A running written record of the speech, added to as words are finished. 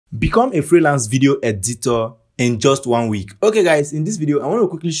Become a freelance video editor in just 1 week. Okay guys, in this video I want to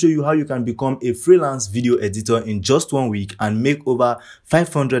quickly show you how you can become a freelance video editor in just 1 week and make over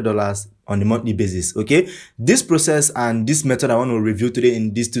 $500 on a monthly basis. Okay, this process and this method I want to review today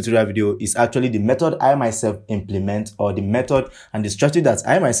in this tutorial video is actually the method I myself implement, or the method and the strategy that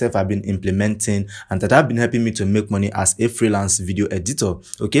I myself have been implementing and that have been helping me to make money as a freelance video editor.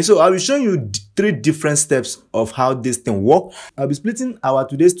 Okay, so I will show you 3 different steps of how this thing works. I'll be splitting our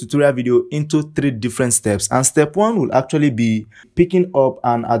today's tutorial video into 3 different steps, and step 1 will actually be picking up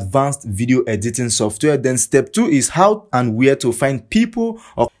an advanced video editing software. Then step 2 is how and where to find people.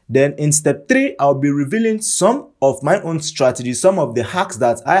 Then in step 3, I'll be revealing some of my own strategies, some of the hacks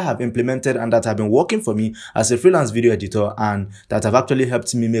that I have implemented and that have been working for me as a freelance video editor and that have actually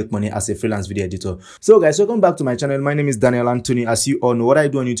helped me make money as a freelance video editor. So guys, welcome back to my channel. My name is Daniel Anthony. As you all know, what I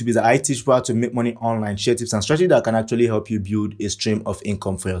do on YouTube is that I teach people how to make money online, share tips and strategies that can actually help you build a stream of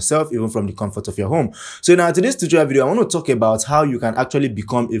income for yourself, even from the comfort of your home. So now today's tutorial video, I want to talk about how you can actually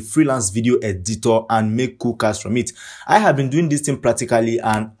become a freelance video editor and make cool cash from it. I have been doing this thing practically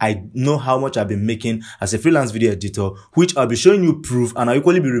and I know how much I've been making as a freelance video editor, which I'll be showing you proof, and I'll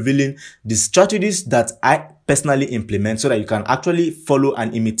equally be revealing the strategies that I personally implement so that you can actually follow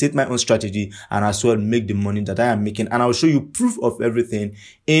and imitate my own strategy and as well make the money that I am making. And I'll show you proof of everything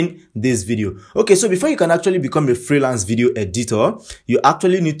in this video. Okay, so before you can actually become a freelance video editor, you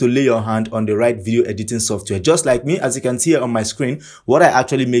actually need to lay your hand on the right video editing software. Just like me, as you can see here on my screen, what I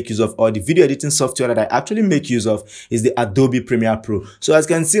actually make use of, or the video editing software that I actually make use of, is the Adobe Premiere Pro. So as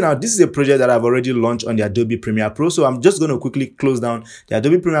you can see now, this is a project that I've already launched on the Adobe Premiere Pro. So I'm just going to quickly close down the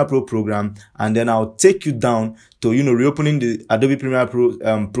Adobe Premiere Pro program, and then I'll take you down to reopening the Adobe Premiere Pro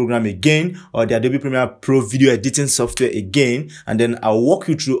program again, or the Adobe Premiere Pro video editing software again, and then I'll walk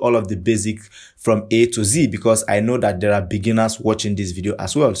you through all of the basics from A to Z, because I know that there are beginners watching this video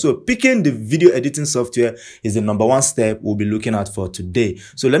as well. So picking the video editing software is the #1 step we'll be looking at for today.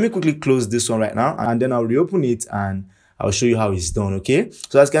 So let me quickly close this one right now, and then I'll reopen it and I'll show you how it's done. Okay,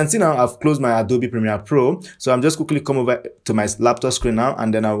 so as you can see now, I've closed my Adobe Premiere Pro. So I'm just quickly come over to my laptop screen now,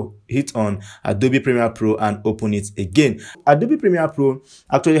 and then I'll hit on Adobe Premiere Pro and open it again. Adobe Premiere Pro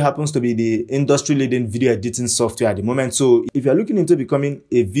actually happens to be the industry leading video editing software at the moment. So if you're looking into becoming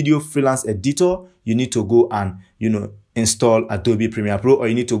a video freelance editor, you need to go and install Adobe Premiere Pro, or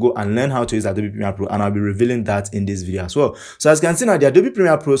you need to go and learn how to use Adobe Premiere Pro, and I'll be revealing that in this video as well. So as you can see now, the Adobe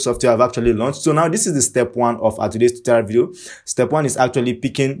Premiere Pro software I've actually launched. So now this is the step 1 of our today's tutorial video. Step 1 is actually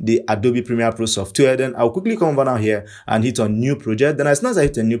picking the Adobe Premiere Pro software. Then I'll quickly come over now here and hit on new project. Then as soon as I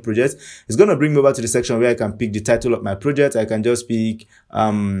hit a new project, it's going to bring me over to the section where I can pick the title of my project. I can just pick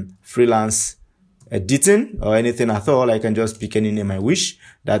freelance editing or anything at all. I can just pick any name I wish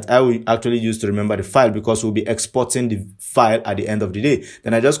that I will actually use to remember the file, because we'll be exporting the file at the end of the day.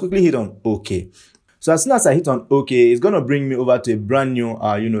 Then I just quickly hit on OK. So as soon as I hit on OK, it's going to bring me over to a brand new,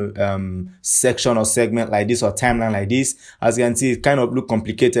 section or segment like this, or timeline like this. As you can see, it kind of looks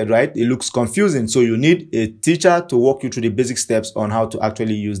complicated, right? It looks confusing. So you need a teacher to walk you through the basic steps on how to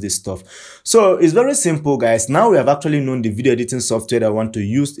actually use this stuff. So it's very simple, guys. Now we have actually known the video editing software that I want to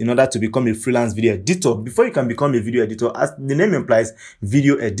use in order to become a freelance video editor. Before you can become a video editor, as the name implies,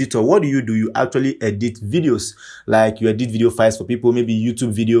 video editor, what do? You actually edit videos. Like you edit video files for people, maybe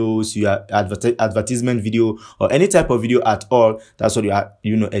YouTube videos, you are advertisement video, or any type of video at all. That's what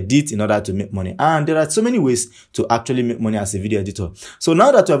you edit in order to make money. And there are so many ways to actually make money as a video editor. So now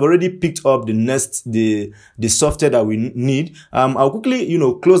that we have already picked up the software that we need, I'll quickly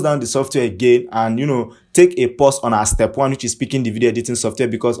close down the software again and take a pause on our step 1, which is picking the video editing software,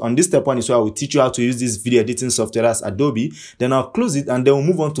 because on this step 1 is where I will teach you how to use this video editing software as Adobe. Then I'll close it, and then we'll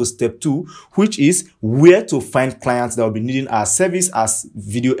move on to step 2, which is where to find clients that will be needing our service as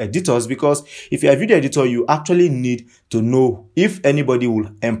video editors. Because if you're a video editor, you actually need to know if anybody will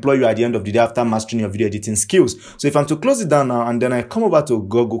employ you at the end of the day after mastering your video editing skills. So if I'm to close it down now, and then I come over to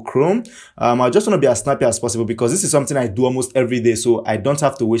Google Chrome, I just want to be as snappy as possible, because this is something I do almost every day, so I don't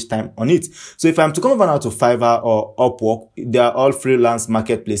have to waste time on it. So if I'm to come over now to Fiverr or Upwork, they are all freelance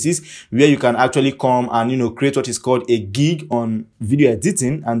marketplaces where you can actually come and create what is called a gig on video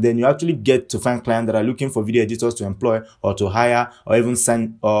editing, and then you actually get to find clients that are looking for video editors to employ or to hire, or even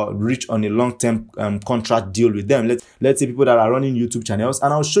sign or reach on a long-term contract deal with them. Let's say people that are running YouTube channels,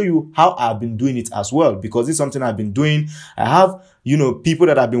 and I'll show you how I've been doing it as well, because it's something I've been doing. I have people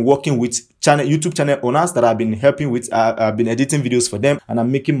that I've been working with, YouTube channel owners that I've been helping with, I've been editing videos for them, and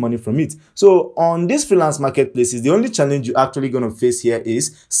I'm making money from it. So on these freelance marketplaces, the only challenge you're actually going to face here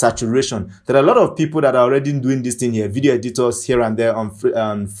is saturation. There are a lot of people that are already doing this thing here, video editors here and there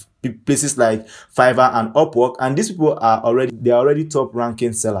on places like Fiverr and Upwork, and these people are already top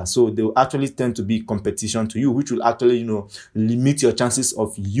ranking sellers, so they will actually tend to be competition to you, which will actually limit your chances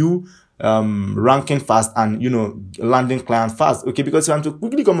of you ranking fast and landing client fast. Okay, because if I'm to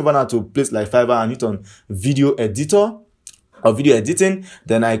quickly come over now to a place like Fiverr and hit on video editor or video editing,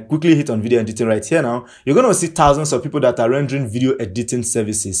 then I quickly hit on video editing right here. Now you're going to see thousands of people that are rendering video editing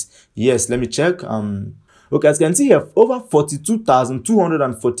services. Yes, let me check. Okay, as you can see here, over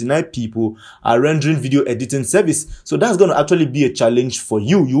 42,249 people are rendering video editing service. So that's going to actually be a challenge for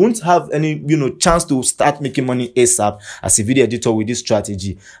you. You won't have any, chance to start making money ASAP as a video editor with this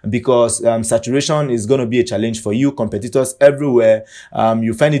strategy, because saturation is going to be a challenge for you. Competitors everywhere.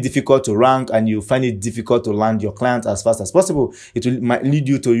 You find it difficult to rank, and you find it difficult to land your clients as fast as possible. Might lead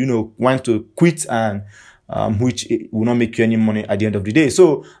you to, want to quit, and which will not make you any money at the end of the day.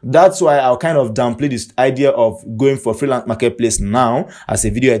 So that's why I'll kind of downplay this idea of going for freelance marketplace now as a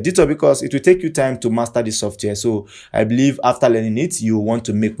video editor, because it will take you time to master the software. So I believe after learning it, you want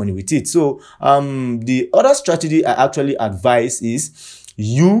to make money with it. So the other strategy I actually advise is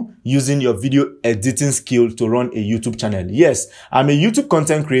you using your video editing skill to run a YouTube channel. Yes, I'm a YouTube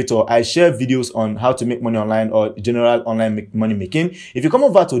content creator. I share videos on how to make money online or general online money making. If you come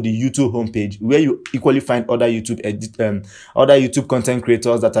over to the YouTube homepage, where you equally find other YouTube content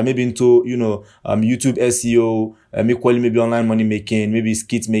creators that are maybe into YouTube SEO, equally maybe online money making, maybe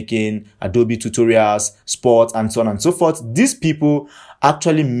skit making, Adobe tutorials, sports, and so on and so forth. These people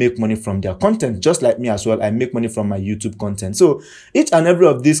actually make money from their content, just like me as well. I make money from my YouTube content. So each and every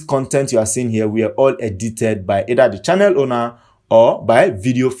of this content you are seeing here, we are all edited by either the channel owner or by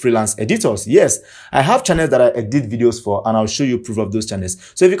video freelance editors. Yes, I have channels that I edit videos for, and I'll show you proof of those channels.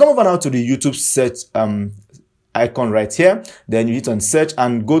 So if you come over now to the YouTube search icon right here, then you hit on search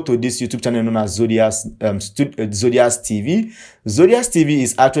and go to this YouTube channel known as Zodia's TV. Zodia's TV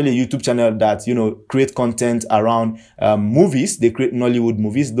is actually a YouTube channel that create content around movies. They create Nollywood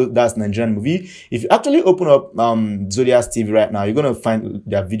movies. That's Nigerian movie. If you actually open up Zodia's TV right now, you're gonna find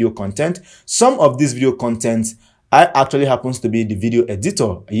their video content. Some of this video content I actually happens to be the video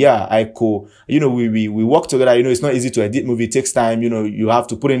editor. Yeah, we work together. It's not easy to edit movie. It takes time. You have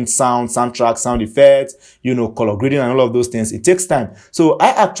to put in soundtrack, sound effects, color grading and all of those things. It takes time. So I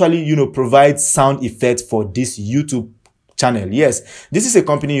actually, provide sound effects for this YouTube channel. Yes, this is a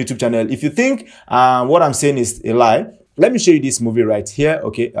company YouTube channel. If you think what I'm saying is a lie, let me show you this movie right here.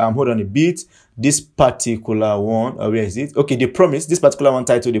 Okay, hold on a bit. This particular one, where is it? Okay, The Promise. This particular one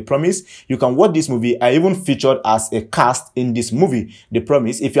titled The Promise. You can watch this movie. I even featured as a cast in this movie, The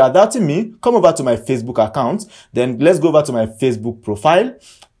Promise. If you are doubting me, come over to my Facebook account. Then let's go over to my Facebook profile.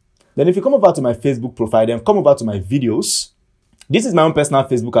 Then if you come over to my Facebook profile, then come over to my videos. This is my own personal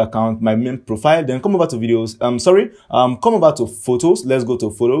Facebook account, my main profile. Then come over to videos. Come over to photos. Let's go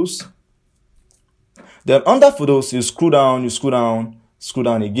to photos. Then under photos, you scroll down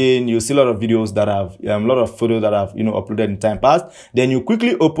again, you'll see a lot of videos that have, a lot of photos that have, uploaded in time past. Then you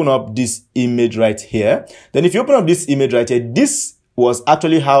quickly open up this image right here. Then if you open up this image right here, this was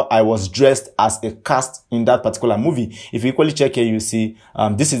actually how I was dressed as a cast in that particular movie. If you equally check here, you see,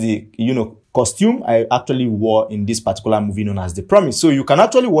 this is the, costume I actually wore in this particular movie known as The Promise. So you can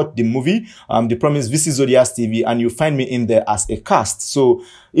actually watch the movie, The Promise, visit Zodia's TV, and you find me in there as a cast. So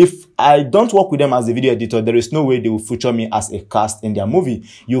if I don't work with them as a video editor, there is no way they will feature me as a cast in their movie.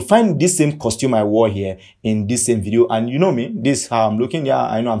 You'll find this same costume I wore here in this same video, and you know me, this is how I'm looking. Yeah,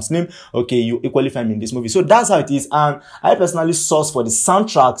 I know I'm slim. Okay, you equally find me in this movie. So that's how it is. And I personally source for the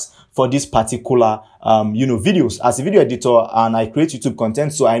soundtracks for this particular videos as a video editor, and I create YouTube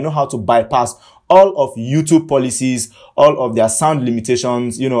content, so I know how to bypass all of YouTube policies, all of their sound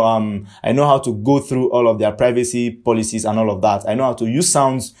limitations. I know how to go through all of their privacy policies and all of that. I know how to use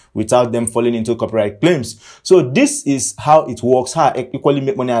sounds without them falling into copyright claims. So this is how it works, how I equally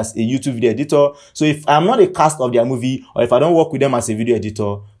make money as a YouTube video editor. So if I'm not a cast of their movie, or if I don't work with them as a video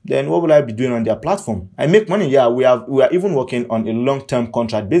editor, then what will I be doing on their platform? I make money. Yeah, we are even working on a long-term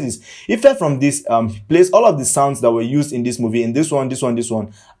contract basis. If I from this place, all of the sounds that were used in this movie, in this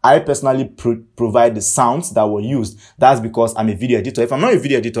one, I personally provide the sounds that were used. That's because I'm a video editor. If I'm not a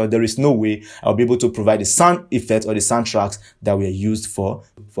video editor, there is no way I'll be able to provide the sound effects or the soundtracks that were used for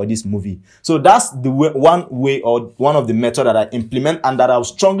this movie. So that's the one way or one of the methods that I implement, and that I would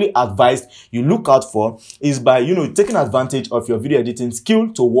strongly advise you look out for, is by taking advantage of your video editing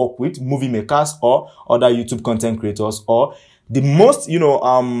skill to work with movie makers or other YouTube content creators, or the most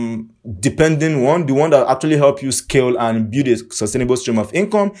depending one, the one that actually help you scale and build a sustainable stream of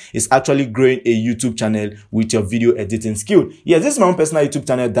income, is actually growing a YouTube channel with your video editing skill. Yes, this is my own personal YouTube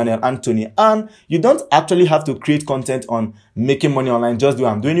channel, Daniel Anthony, and you don't actually have to create content on making money online. Just do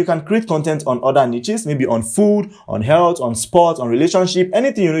what I'm doing. You can create content on other niches, maybe on food, on health, on sports, on relationship,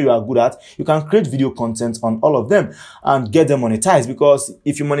 anything you know you are good at. You can create video content on all of them and get them monetized, because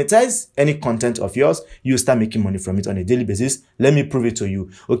if you monetize any content of yours, you start making money from it on a daily basis. Let me prove it to you.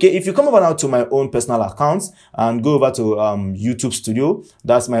 Okay, if you come over now to my own personal accounts and go over to YouTube Studio,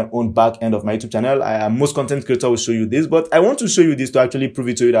 that's my own back end of my YouTube channel. Most content creators will show you this, but I want to show you this to actually prove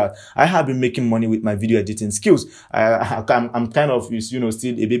it to you that I have been making money with my video editing skills. I'm kind of, you know,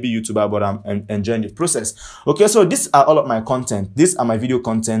 still a baby YouTuber, but I'm enjoying the process. Okay, so these are all of my content. These are my video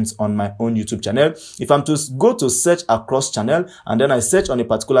content on my own YouTube channel. If I'm to go to search across channel and then I search on a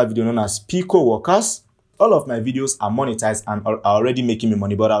particular video known as Pico Workers, all of my videos are monetized and are already making me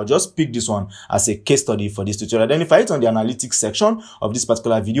money, but I'll just pick this one as a case study for this tutorial. Then if I hit on the analytics section of this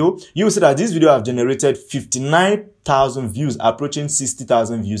particular video, you will see that this video have generated 59,000 views, approaching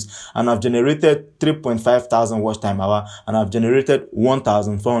 60,000 views, and I've generated 3.5 thousand watch time hour, and I've generated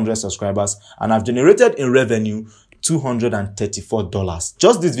 1,400 subscribers, and I've generated in revenue $234.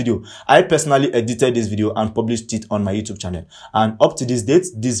 Just this video. I personally edited this video and published it on my YouTube channel, and up to this date,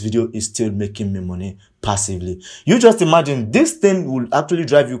 this video is still making me money passively. You just imagine, this thing will actually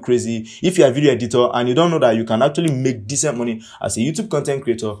drive you crazy if you're a video editor and you don't know that you can actually make decent money as a YouTube content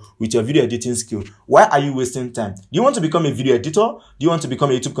creator with your video editing skill. Why are you wasting time? Do you want to become a video editor? Do you want to become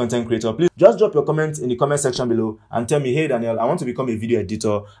a YouTube content creator? Please just drop your comments in the comment section below and tell me, hey Daniel, I want to become a video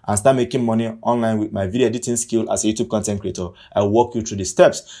editor and start making money online with my video editing skill as a YouTube content creator. I'll walk you through the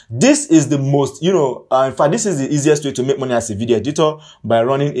steps. This is the most, in fact, this is the easiest way to make money as a video editor, by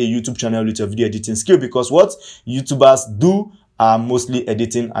running a YouTube channel with your video editing skill, because what YouTubers do are mostly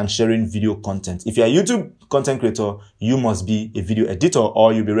editing and sharing video content. If you're a YouTube content creator, you must be a video editor,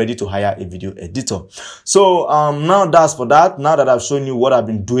 or you'll be ready to hire a video editor. So now that's for that. Now that I've shown you what I've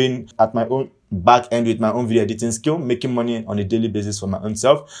been doing at my own back end with my own video editing skill, making money on a daily basis for my own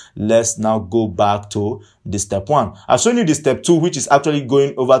self, let's now go back to the step one. I've shown you the step two, which is actually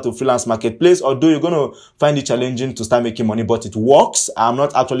going over to freelance marketplace. Although you're going to find it challenging to start making money, but it works. I'm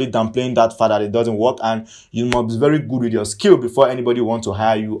not actually downplaying that fact that it doesn't work, and you must be very good with your skill before anybody wants to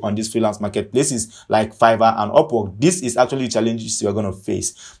hire you on these freelance marketplaces like Fiverr and Upwork. This is actually challenges you're going to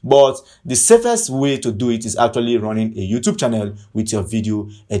face, but the safest way to do it is actually running a YouTube channel with your video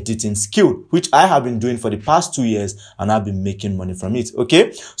editing skill, which I have been doing for the past 2 years, and I've been making money from it.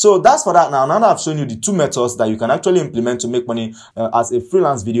 Okay, so that's for that. Now that I've shown you the two methods that you can actually implement to make money as a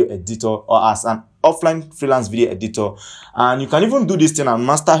freelance video editor or as an offline freelance video editor, and you can even do this thing and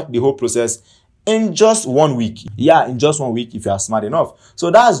master the whole process in just 1 week. Yeah, in just 1 week if you are smart enough.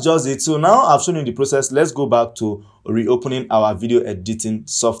 So that's just it. So now I've shown you the process. Let's go back to reopening our video editing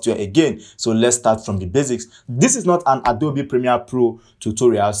software again. So let's start from the basics. This is not an Adobe Premiere Pro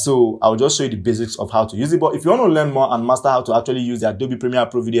tutorial, so I'll just show you the basics of how to use it. But if you want to learn more and master how to actually use the Adobe Premiere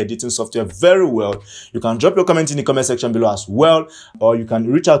Pro video editing software very well, you can drop your comment in the comment section below as well, or you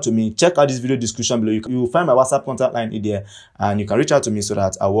can reach out to me. Check out this video description below. You will find my WhatsApp contact line in there, and you can reach out to me so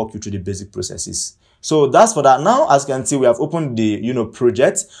that I'll walk you through the basic processes. So that's for that. Now, as you can see, we have opened the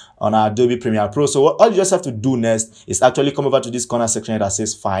project on our Adobe Premiere Pro. So all you just have to do next is actually come over to this corner section that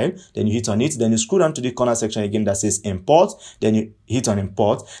says File. Then you hit on it. Then you scroll down to the corner section again that says Import. Then you hit on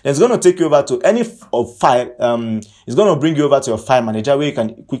Import. Then it's going to take you over to any file. It's going to bring you over to your file manager, where you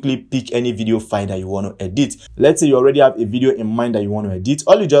can quickly pick any video file that you want to edit. Let's say you already have a video in mind that you want to edit.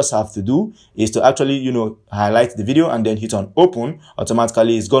 All you just have to do is to actually highlight the video and then hit on Open.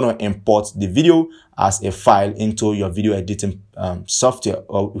 Automatically, it's going to import the video as a file into your video editing software,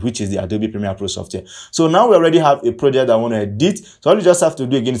 which is the Adobe Premiere Pro software. So now we already have a project that I want to edit. So all you just have to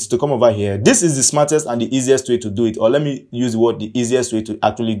do again is to come over here. This is the smartest and the easiest way to do it, or let me use the word the easiest way to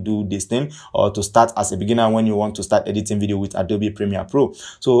actually do this thing, or to start as a beginner when you want to start editing video with Adobe Premiere Pro.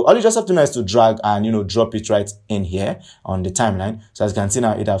 So all you just have to do is to drag and drop it right in here on the timeline. So as you can see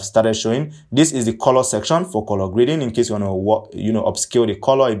now, it have started showing. This is the color section for color grading, in case you want to upscale the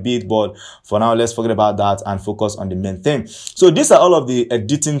color a bit, but for now let's forget about that and focus on the main thing. So these are all of the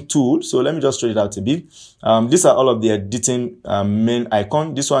editing tools. So let me just show it out a bit. These are all of the editing main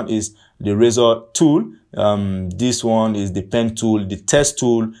icon. This one is the razor tool. This one is the pen tool, the text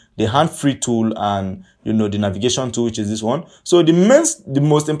tool, the hand-free tool, and the navigation tool, which is this one. So the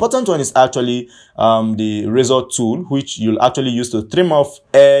most important one is actually the razor tool, which you'll actually use to trim off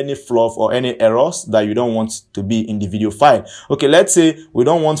any fluff or any errors that you don't want to be in the video file. Okay, let's say we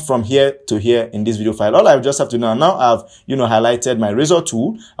don't want from here to here in this video file. All I just have to do now, I've highlighted my razor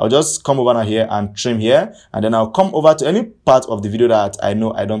tool. I'll just come over here and trim here, and then I'll come over to any part of the video that I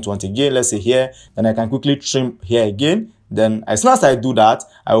know I don't want again. Let's say here, then I can quickly trim here again. Then as soon as I do that,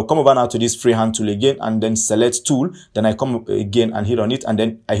 I will come over now to this freehand tool again, and then select tool. Then I come again and hit on it, and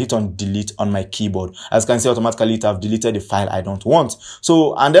then I hit on delete on my keyboard. As you can see, automatically it have deleted the file I don't want.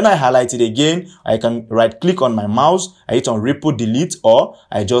 So, and then I highlight it again. I can right click on my mouse, I hit on repo delete, or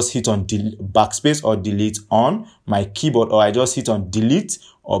I just hit on backspace or delete on my keyboard, or I just hit on delete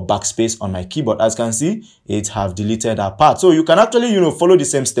or backspace on my keyboard. As you can see, it have deleted that part. So you can actually follow the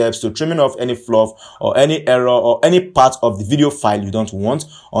same steps to trimming off any fluff or any error or any part of the video file you don't want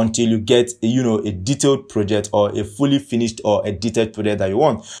until you get a detailed project or a fully finished or edited project that you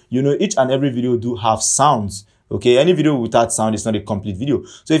want. Each and every video do have sounds. Okay, any video without sound is not a complete video.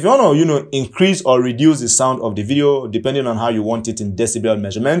 So if you want to, increase or reduce the sound of the video, depending on how you want it in decibel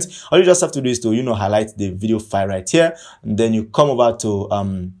measurements, all you just have to do is to, highlight the video file right here. And then you come over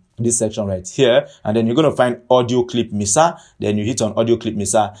to, this section right here, and then you're going to find audio clip mixer. Then you hit on audio clip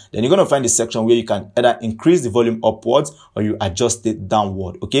mixer. Then you're going to find the section where you can either increase the volume upwards or you adjust it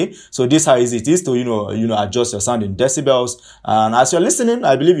downward. Okay, so this is how easy it is to adjust your sound in decibels. And as you're listening,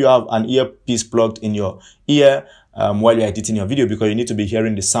 I believe you have an earpiece plugged in your ear while you're editing your video, because you need to be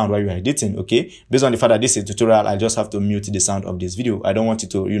hearing the sound while you're editing. Okay, based on the fact that this is a tutorial, I just have to mute the sound of this video. I don't want it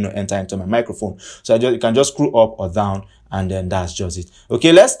to enter into my microphone, so you can just screw up or down, and then that's just it.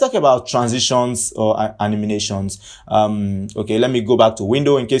 Okay, let's talk about transitions or animations. Okay, let me go back to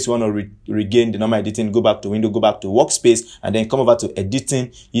window in case you want to regain the normal editing. Go back to window, go back to workspace, and then come over to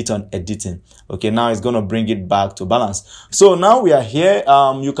editing, hit on editing. Okay, now it's going to bring it back to balance. So now we are here.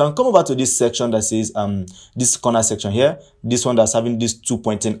 You can come over to this section that says this corner section here, this one that's having this 2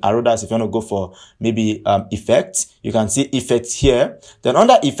 pointing arrow. That's if you want to go for maybe effects. You can see effects here. Then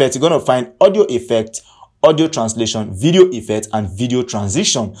under effects, you're going to find audio effect, audio translation, video effect, and video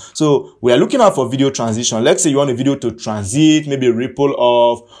transition. So we are looking out for video transition. Let's say you want a video to transit, maybe ripple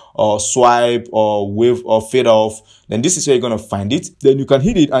off or swipe or wave or fade off. Then this is where you're going to find it. Then you can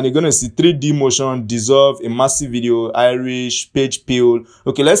hit it and you're going to see 3D motion, dissolve, immersive video, Irish, page peel.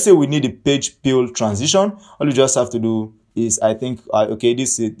 Okay, let's say we need a page peel transition. All you just have to do is, I think, okay,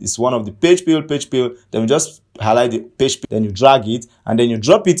 this is one of the page peel. Then we just highlight the page peel, then you drag it, and then you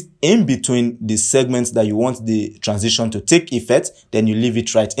drop it in between the segments that you want the transition to take effect. Then you leave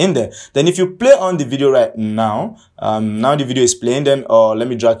it right in there. Then if you play on the video right now, now the video is playing, then let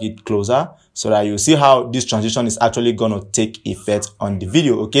me drag it closer so that you see how this transition is actually going to take effect on the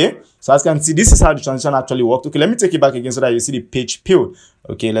video. Okay, so as you can see, this is how the transition actually worked. Okay, let me take it back again so that you see the page peel.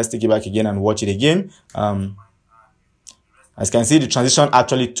 Okay, let's take it back again and watch it again. As you can see, the transition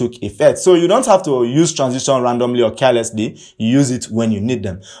actually took effect. So you don't have to use transition randomly or carelessly. You use it when you need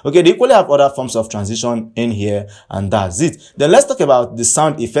them. Okay, they equally have other forms of transition in here, and that's it. Then let's talk about the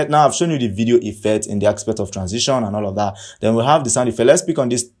sound effect. Now I've shown you the video effect in the aspect of transition and all of that. Then we'll have the sound effect. Let's pick on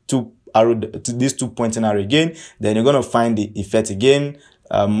this two pointing arrow again. Then you're going to find the effect again.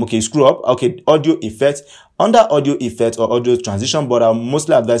 Okay, screw up. Okay, audio effect. Under audio effect or audio transition, but I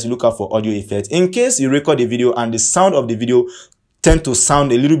mostly advise you look out for audio effect. In case you record a video and the sound of the video tend to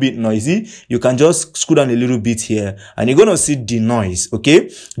sound a little bit noisy, you can just screw down a little bit here and you're going to see denoise. Okay,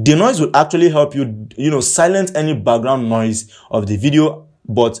 denoise will actually help you, silence any background noise of the video,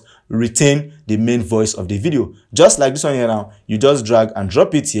 but retain the main voice of the video. Just like this one here now, you just drag and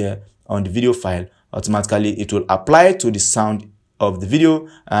drop it here on the video file. Automatically, it will apply to the sound of the video,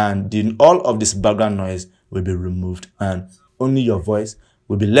 and all of this background noise will be removed and only your voice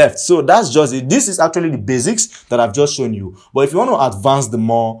will be left. So that's just it. This is actually the basics that I've just shown you. But if you want to advance the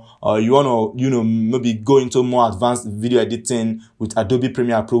more, or you want to, maybe go into more advanced video editing with Adobe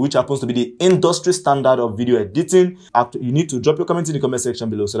Premiere Pro, which happens to be the industry standard of video editing, you need to drop your comment in the comment section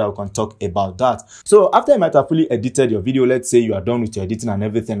below so that we can talk about that. So after you might have fully edited your video, let's say you are done with your editing and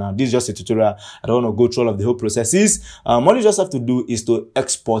everything, now this is just a tutorial. I don't want to go through all of the whole processes. All you just have to do is to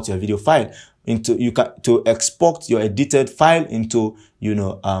export your video file to export your edited file into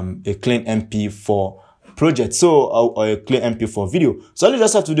a clean MP4 project, so or a clean MP4 video. So all you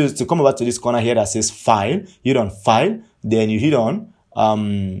just have to do is to come over to this corner here that says file, hit on file, then you hit on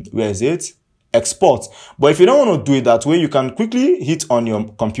where is it, export. But if you don't want to do it that way, you can quickly hit on your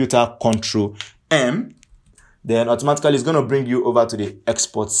computer Control M, then automatically it's going to bring you over to the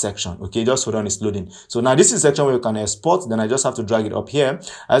export section. Okay, just hold on, it's loading. So now this is the section where you can export. Then I just have to drag it up here.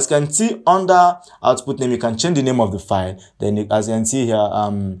 As you can see, under output name, you can change the name of the file. Then as you can see here,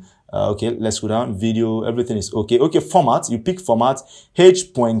 okay, let's go down. Video, everything is okay. Okay, format, you pick format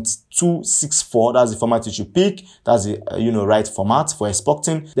H.264. That's the format you should pick. That's the right format for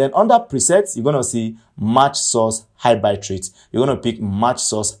exporting. Then under presets, you're gonna see match source high bitrate. You're gonna pick match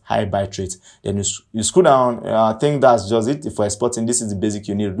source high bitrate. Then you scroll down. I think that's just it for exporting. This is the basic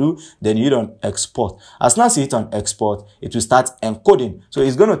you need to do. Then you hit on export. As soon as you hit on export, it will start encoding. So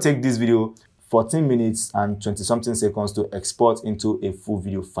it's gonna take this video 14 minutes and 20 something seconds to export into a full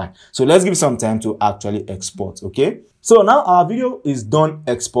video file. So let's give some time to actually export. Okay, so now our video is done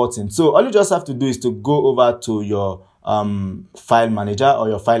exporting. So all you just have to do is to go over to your file manager or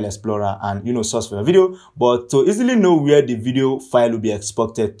your file explorer and source for your video. But to easily know where the video file will be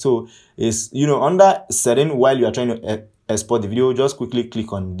exported to is under setting, while you are trying to export the video, just quickly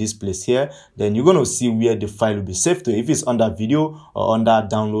click on this place here. Then you're going to see where the file will be saved to, if it's under video or under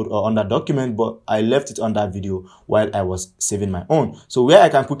download or under document. But I left it under video while I was saving my own. So where I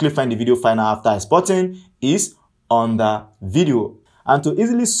can quickly find the video file now after exporting is under video. And to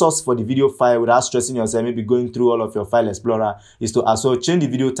easily source for the video file without stressing yourself, maybe going through all of your file explorer, is to also change the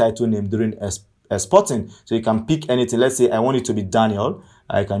video title name during exporting. So you can pick anything. Let's say I want it to be Daniel.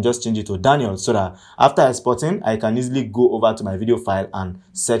 I can just change it to Daniel, so that after exporting, I can easily go over to my video file and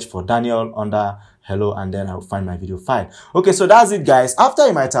search for Daniel under hello, and then I'll find my video file. Okay, so that's it, guys. After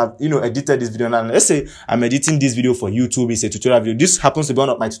you might have edited this video, now let's say I'm editing this video for YouTube. It's a tutorial video. This happens to be one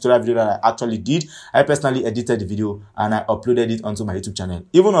of my tutorial video that I actually did. I personally edited the video and I uploaded it onto my YouTube channel.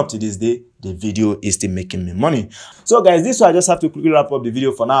 Even up to this day, the video is still making me money. So guys, this is why I just have to quickly wrap up the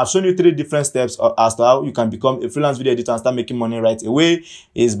video for now. I've shown you 3 different steps as to how you can become a freelance video editor and start making money right away.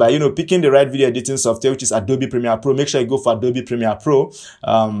 Is by picking the right video editing software, which is Adobe Premiere Pro. Make sure you go for Adobe Premiere Pro.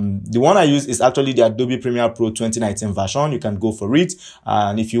 The one I use is actually the Adobe Premiere Pro 2019 version. You can go for it.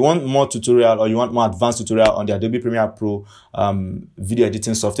 And if you want more tutorial or you want more advanced tutorial on the Adobe Premiere Pro video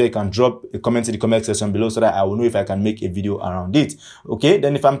editing software, you can drop a comment in the comment section below so that I will know if I can make a video around it. Okay,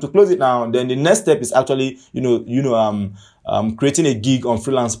 then if I'm to close it now, then the next step is actually creating a gig on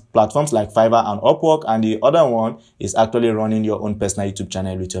freelance platforms like Fiverr and Upwork, and the other one is actually running your own personal YouTube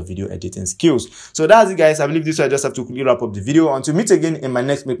channel with your video editing skills. So that's it, guys. I believe this I just have to quickly wrap up the video. Until meet again in my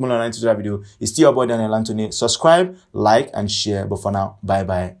next Make Money Online tutorial video, it's still your boy Daniel Anthony. Subscribe, like, and share. But for now, bye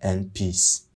bye and peace.